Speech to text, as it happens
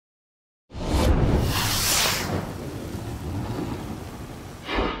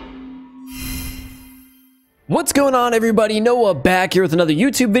What's going on, everybody? Noah back here with another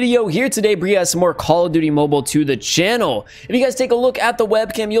YouTube video. Here today, bringing us some more Call of Duty Mobile to the channel. If you guys take a look at the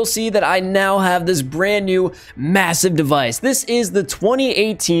webcam, you'll see that I now have this brand new massive device. This is the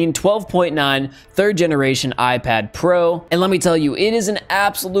 2018 12.9 third generation iPad Pro. And let me tell you, it is an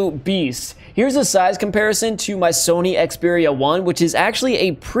absolute beast. Here's a size comparison to my Sony Xperia 1, which is actually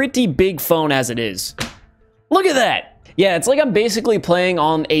a pretty big phone as it is. Look at that! Yeah, it's like I'm basically playing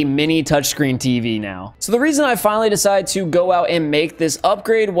on a mini touchscreen TV now. So the reason I finally decided to go out and make this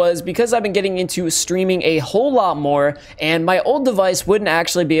upgrade was because I've been getting into streaming a whole lot more, and my old device wouldn't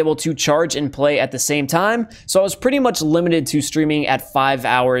actually be able to charge and play at the same time, so I was pretty much limited to streaming at 5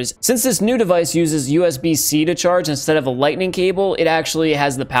 hours. Since this new device uses USB-C to charge instead of a lightning cable, it actually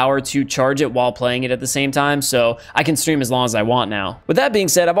has the power to charge it while playing it at the same time, so I can stream as long as I want now. With that being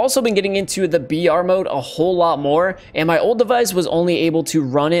said, I've also been getting into the BR mode a whole lot more, and my old device was only able to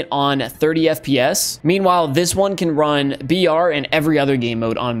run it on 30 FPS. Meanwhile, this one can run BR and every other game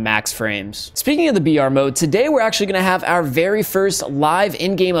mode on max frames. Speaking of the BR mode, today we're actually going to have our very first live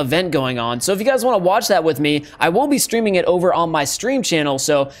in-game event going on. So if you guys want to watch that with me, I will be streaming it over on my stream channel.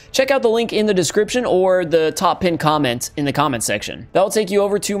 So check out the link in the description or the top pinned comment in the comment section. That'll take you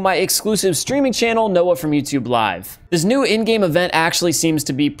over to my exclusive streaming channel, Noah from YouTube Live. This new in-game event actually seems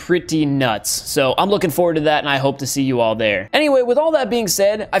to be pretty nuts. So I'm looking forward to that, and I hope to see you all there. Anyway, with all that being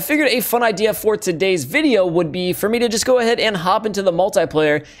said, I figured a fun idea for today's video would be for me to just go ahead and hop into the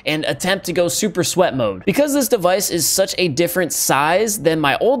multiplayer and attempt to go super sweat mode. Because this device is such a different size than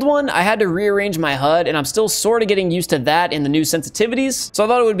my old one, I had to rearrange my HUD, and I'm still sort of getting used to that and the new sensitivities. So I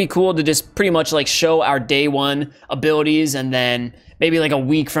thought it would be cool to just pretty much like show our day one abilities, and then maybe like a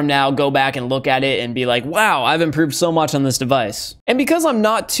week from now, go back and look at it and be like, wow, I've improved so much on this device. And because I'm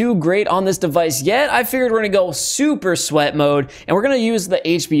not too great on this device yet, I figured we're gonna go super sweat mode, and we're gonna use the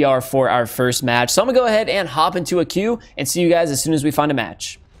HBR for our first match. So I'm gonna go ahead and hop into a queue and see you guys as soon as we find a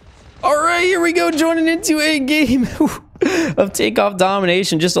match. All right, here we go, joining into a game of takeoff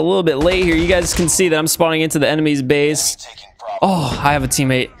domination. Just a little bit late here. You guys can see that I'm spawning into the enemy's base. Oh, I have a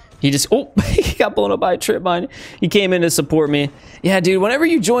teammate. He just, oh, he got blown up by a trip mine. He came in to support me. Yeah, dude, whenever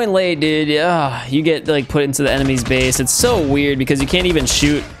you join late, dude, you get like put into the enemy's base. It's so weird because you can't even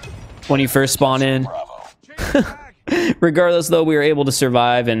shoot when you first spawn in. Regardless, though, we were able to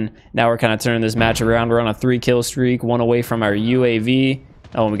survive, and now we're kind of turning this match around. We're on a 3-kill streak, one away from our UAV.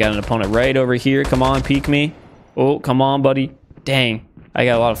 Oh, and we got an opponent right over here. Come on, peek me. Oh, come on, buddy. Dang, I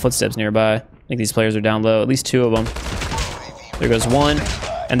got a lot of footsteps nearby. I think these players are down low, at least 2 of them. There goes one.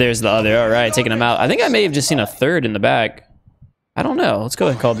 And there's the other. All right, taking him out. I think I may have just seen a third in the back. I don't know. Let's go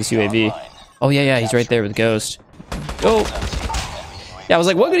ahead and call this UAV. Oh, yeah, he's right there with Ghost. Oh. Yeah, I was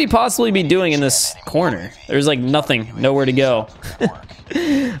like, what could he possibly be doing in this corner? There's like nothing, nowhere to go.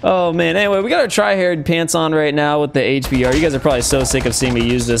 Oh, man. Anyway, we got our try-haired pants on right now with the HBR. You guys are probably so sick of seeing me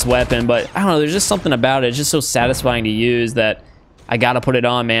use this weapon, but I don't know. There's just something about it. It's just so satisfying to use that I gotta put it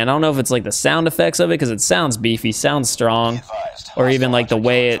on, man. I don't know if it's like the sound effects of it, because it sounds beefy, sounds strong, or even like the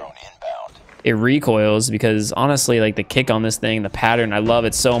way it recoils, because honestly, like the kick on this thing, the pattern, I love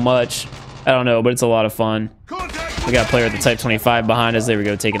it so much. I don't know, but it's a lot of fun. We got a player with the Type 25 behind us. There we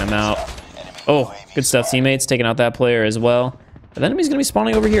go, taking him out. Oh, good stuff, teammates. Taking out that player as well. The enemy's gonna be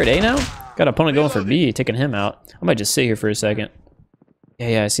spawning over here at A now. Got an opponent going for B, taking him out. I might just sit here for a second.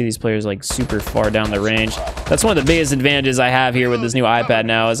 Yeah, I see these players like super far down the range. That's one of the biggest advantages I have here with this new iPad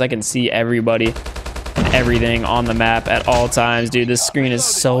now, is I can see everybody and everything on the map at all times. Dude, this screen is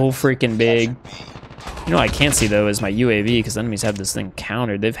so freaking big. You know what I can't see, though, is my UAV, because enemies have this thing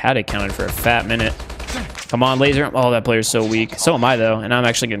countered. They've had it countered for a fat minute. Come on, laser. Oh, that player's so weak. So am I, though, and I'm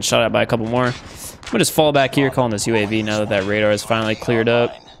actually getting shot at by a couple more. I'm gonna just fall back here calling this UAV now that that radar is finally cleared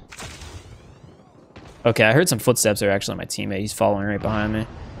up. Okay, I heard some footsteps there, actually, on my teammate. He's following right behind me.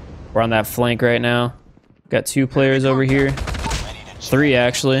 We're on that flank right now. Got 2 players over here. 3,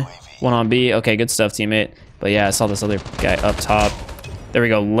 actually. 1 on B. Okay, good stuff, teammate. But yeah, I saw this other guy up top. There we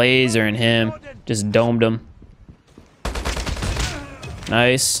go, lasering him. Just domed him.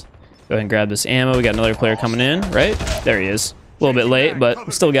 Nice. Go ahead and grab this ammo. We got another player coming in, right? There he is. A little bit late, but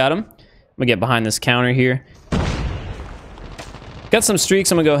we still got him. I'm gonna get behind this counter here. Got some streaks.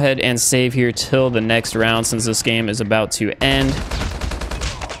 I'm gonna go ahead and save here till the next round, since this game is about to end.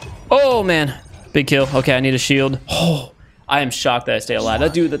 Oh man, big kill. Okay, I need a shield. Oh, I am shocked that I stay alive.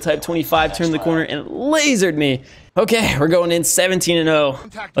 That dude, the Type 25, turned the corner and lasered me. Okay, we're going in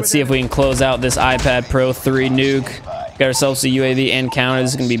 17-0. Let's see if we can close out this iPad Pro 3 nuke. Got ourselves a UAV and counter.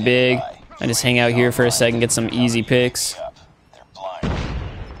 This is gonna be big. I just hang out here for a second, get some easy picks.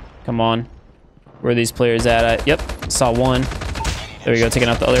 Come on, where are these players at? Yep, saw one. There we go, taking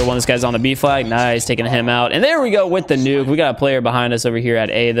out the other one. This guy's on the B flag. Nice, taking him out. And there we go with the nuke. We got a player behind us over here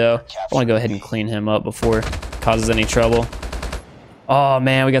at A, though. I want to go ahead and clean him up before it causes any trouble. Oh,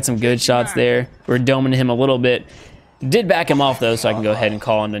 man, we got some good shots there. We're doming him a little bit. Did back him off, though, so I can go ahead and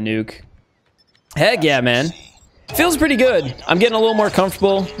call in the nuke. Heck yeah, man. Feels pretty good. I'm getting a little more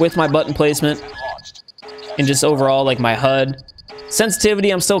comfortable with my button placement and just overall, like, my HUD.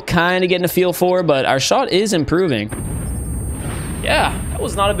 Sensitivity, I'm still kind of getting a feel for, but our shot is improving. Yeah, that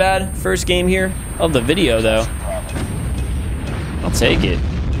was not a bad first game here of the video, though. I'll take it.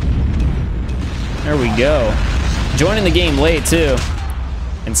 There we go. Joining the game late, too.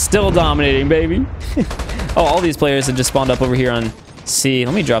 And still dominating, baby. Oh, all these players have just spawned up over here on C.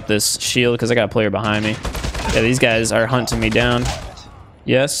 Let me drop this shield because I got a player behind me. Yeah, these guys are hunting me down.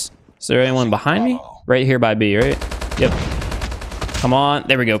 Yes. Is there anyone behind me? Right here by B, right? Yep. Come on.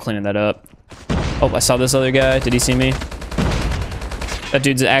 There we go, cleaning that up. Oh, I saw this other guy. Did he see me? That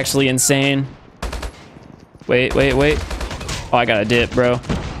dude's actually insane. Wait. Oh, I got a dip, bro.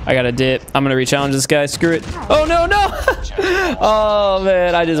 I got a dip. I'm gonna re-challenge this guy. Screw it. Oh, no. Oh,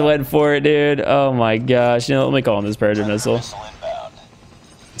 man. I just went for it, dude. Oh, my gosh. You know, let me call him this Predator missile. Let's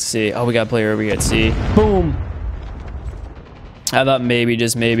see. Oh, we got a player over here at C. Boom. I thought maybe,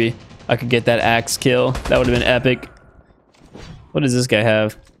 just maybe, I could get that axe kill. That would have been epic. What does this guy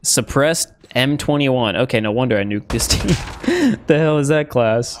have? Suppressed M21. Okay, no wonder I nuked this team. The hell is that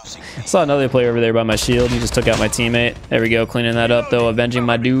class? I saw another player over there by my shield. He just took out my teammate. There we go, cleaning that up though, avenging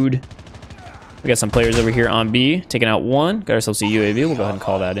my dude. We got some players over here on B, taking out one. Got ourselves a UAV. We'll go ahead and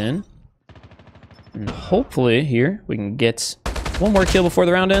call that in. And hopefully here we can get one more kill before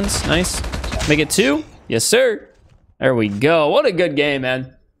the round ends. Nice. Make it 2. Yes, sir. There we go. What a good game,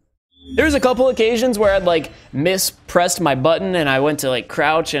 man. There's a couple occasions where I'd like mispressed my button and I went to like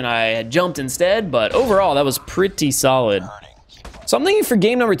crouch and I had jumped instead, but overall that was pretty solid. So I'm thinking for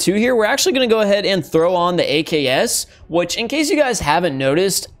game number 2 here, we're actually going to go ahead and throw on the AKS, which in case you guys haven't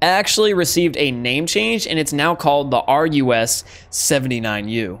noticed, actually received a name change and it's now called the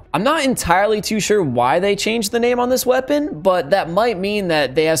RUS-79U. I'm not entirely too sure why they changed the name on this weapon, but that might mean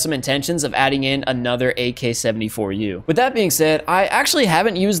that they have some intentions of adding in another AK-74U. With that being said, I actually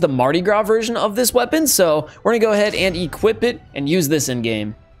haven't used the Mardi Gras version of this weapon, so we're going to go ahead and equip it and use this in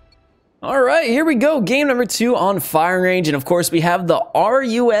game. All right, here we go. Game number 2 on firing range. And of course, we have the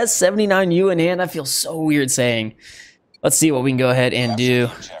RUS-79U in hand. I feel so weird saying. Let's see what we can go ahead and do.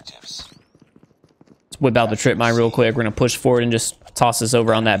 Let's whip out the trip mine real quick. We're going to push forward and just toss this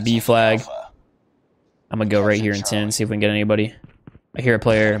over on that B flag. I'm going to go right here in 10, see if we can get anybody. I hear a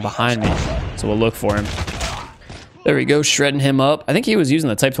player behind me, so we'll look for him. There we go, shredding him up. I think he was using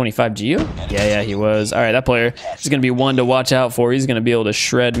the Type 25 Geo. Yeah, he was. All right, that player is going to be one to watch out for. He's going to be able to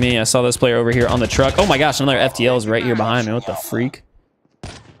shred me. I saw this player over here on the truck. Oh my gosh, another FTL is right here behind me. What the freak?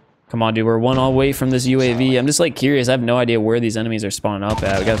 Come on, dude. We're one away from this UAV. I'm just like curious. I have no idea where these enemies are spawning up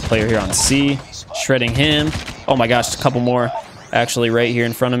at. We got a player here on C, shredding him. Oh my gosh, a couple more actually right here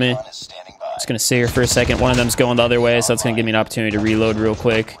in front of me. Just going to sit here for a second. One of them's going the other way, so that's going to give me an opportunity to reload real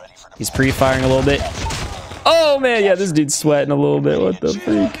quick. He's pre-firing a little bit. Oh, man, yeah, this dude's sweating a little bit. What the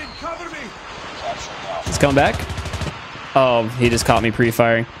freak? He's coming back. Oh, he just caught me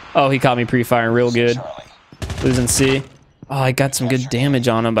pre-firing. Oh, he caught me pre-firing real good. Losing C. Oh, I got some good damage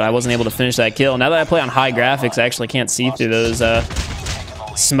on him, but I wasn't able to finish that kill. Now that I play on high graphics, I actually can't see through those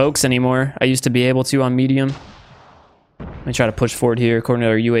smokes anymore. I used to be able to on medium. Let me try to push forward here. According to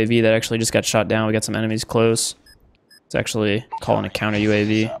our UAV that actually just got shot down, we got some enemies close. It's actually calling a counter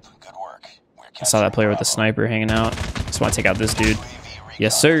UAV. I saw that player with the sniper hanging out. Just want to take out this dude.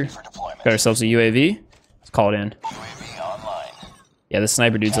 Yes, sir. Got ourselves a UAV. Let's call it in. Yeah, the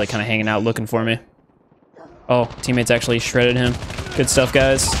sniper dude's like kind of hanging out looking for me. Oh, teammates actually shredded him. Good stuff,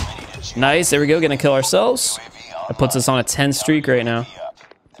 guys. Nice. There we go. Gonna kill ourselves. That puts us on a 10 streak right now.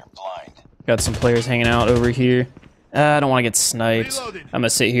 Got some players hanging out over here. I don't want to get sniped. I'm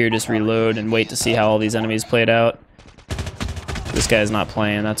gonna sit here, just reload, and wait to see how all these enemies played out. This guy's not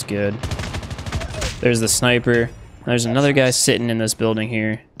playing. That's good. There's the sniper. There's another guy sitting in this building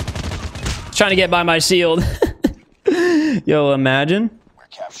here. Trying to get by my shield. Yo, imagine.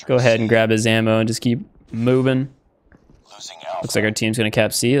 Go ahead and grab his ammo and just keep moving. Looks like our team's going to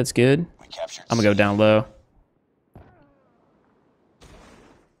cap C. That's good. I'm going to go down low.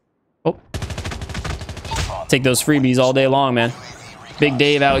 Oh. Take those freebies all day long, man. Big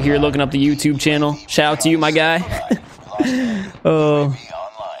Dave out here looking up the YouTube channel. Shout out to you, my guy. Oh.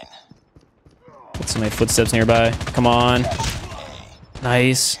 So many footsteps nearby. Come on.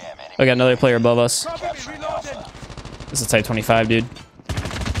 Nice. I got another player above us. This is Type 25, dude.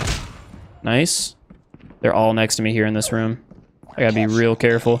 Nice. They're all next to me here in this room. I gotta be real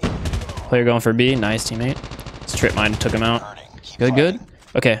careful. Player going for B. Nice, teammate. This trip mine took him out. Good, good.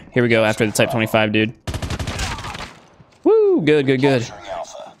 Okay, here we go after the Type 25, dude. Woo, good, good, good.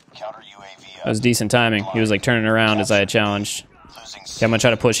 That was decent timing. He was like turning around as I had challenged. Okay, I'm gonna try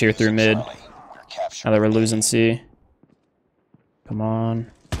to push here through mid. Now that we're losing C. Come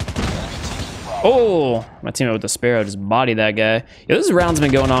on. Oh, my teammate with the Sparrow just bodied that guy. Yo, this round's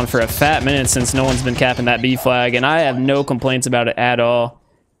been going on for a fat minute since no one's been capping that B flag, and I have no complaints about it at all.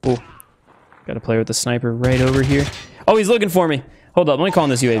 Oh, got a player with the sniper right over here. Oh, he's looking for me. Hold up, let me call in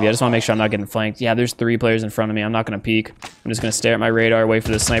this UAV. I just want to make sure I'm not getting flanked. Yeah, there's 3 players in front of me. I'm not going to peek. I'm just going to stare at my radar, wait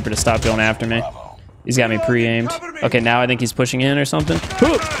for the sniper to stop going after me. He's got me pre-aimed. Okay, now I think he's pushing in or something.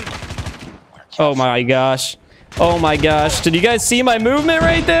 Oh my gosh. Oh my gosh. Did you guys see my movement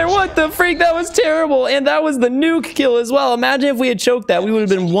right there? What the freak? That was terrible. And that was the nuke kill as well. Imagine if we had choked that. We would have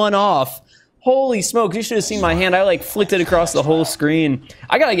been 1 off. Holy smoke, you should have seen my hand. I like flicked it across the whole screen.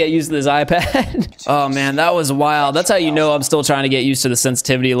 I gotta get used to this iPad. Oh man, that was wild. That's how you know I'm still trying to get used to the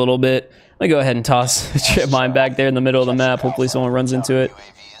sensitivity a little bit. Let me go ahead and toss the trip mine back there in the middle of the map. Hopefully someone runs into it.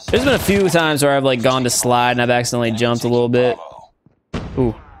 There's been a few times where I've like gone to slide and I've accidentally jumped a little bit.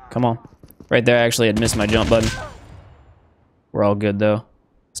 Ooh, come on. Right there, I actually had missed my jump button. We're all good though.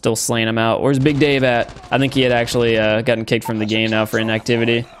 Still slaying him out. Where's Big Dave at? I think he had actually gotten kicked from the game now for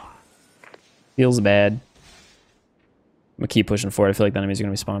inactivity. Feels bad. I'm gonna keep pushing forward. I feel like the enemies are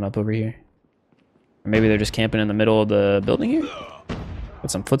gonna be spawning up over here. Or maybe they're just camping in the middle of the building here? With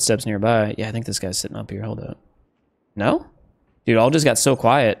some footsteps nearby. Yeah, I think this guy's sitting up here. Hold up. No? Dude, all just got so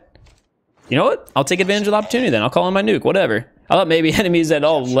quiet. You know what? I'll take advantage of the opportunity then. I'll call in my nuke. Whatever. I thought maybe enemies had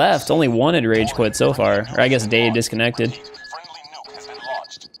all left. Only one had rage quit so far. Or I guess Dave disconnected.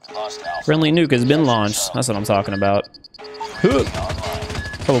 Friendly nuke has been launched. That's what I'm talking about.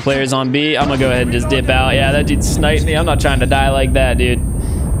 Couple players on B. I'm gonna go ahead and just dip out. Yeah, that dude sniped me. I'm not trying to die like that, dude.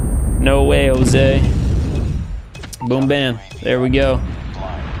 No way, Jose. Boom, bam. There we go.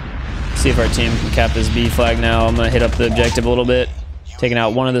 See if our team can cap this B flag now. I'm gonna hit up the objective a little bit. Taking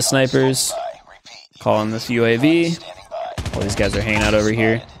out one of the snipers. Calling this UAV. All these guys are hanging out over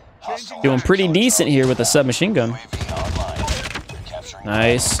here. Doing pretty decent here with the submachine gun.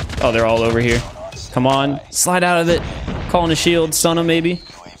 Nice. Oh, they're all over here. Come on. Slide out of it. Calling a shield. Stun him, maybe.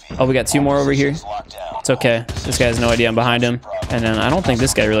 Oh, we got 2 more over here. It's okay. This guy has no idea I'm behind him. And then I don't think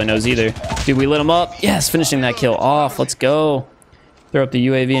this guy really knows either. Dude, we lit him up. Yes, finishing that kill off. Let's go. Throw up the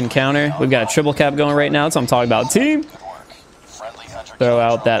UAV and counter. We've got a triple cap going right now. That's what I'm talking about. Team. Throw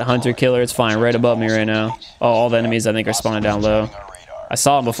out that hunter killer. It's flying right above me right now. Oh, all the enemies I think are spawning down low. I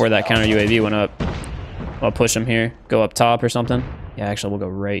saw him before that counter UAV went up. I'll push him here. Go up top or something. Yeah, actually, we'll go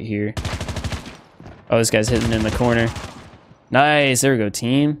right here. Oh, this guy's hitting in the corner. Nice. There we go,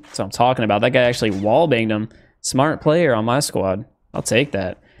 team. That's what I'm talking about. That guy actually wall-banged him. Smart player on my squad. I'll take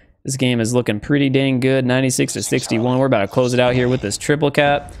that. This game is looking pretty dang good. 96 to 61. We're about to close it out here with this triple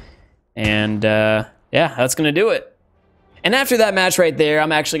cap. And, yeah, that's going to do it. And after that match right there,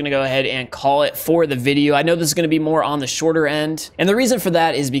 I'm actually going to go ahead and call it for the video. I know this is going to be more on the shorter end. And the reason for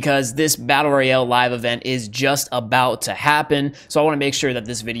that is because this Battle Royale live event is just about to happen. So I want to make sure that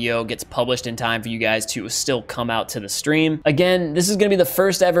this video gets published in time for you guys to still come out to the stream. Again, this is going to be the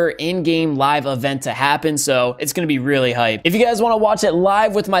first ever in-game live event to happen. So it's going to be really hype. If you guys want to watch it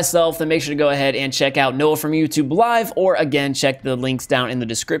live with myself, then make sure to go ahead and check out Noah from YouTube live, or again, check the links down in the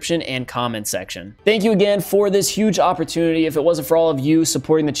description and comment section. Thank you again for this huge opportunity. If it wasn't for all of you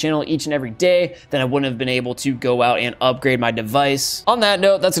supporting the channel each and every day, then I wouldn't have been able to go out and upgrade my device. On that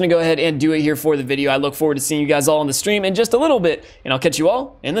note, that's going to go ahead and do it here for the video. I look forward to seeing you guys all on the stream in just a little bit, and I'll catch you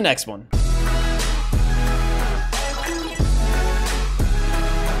all in the next one.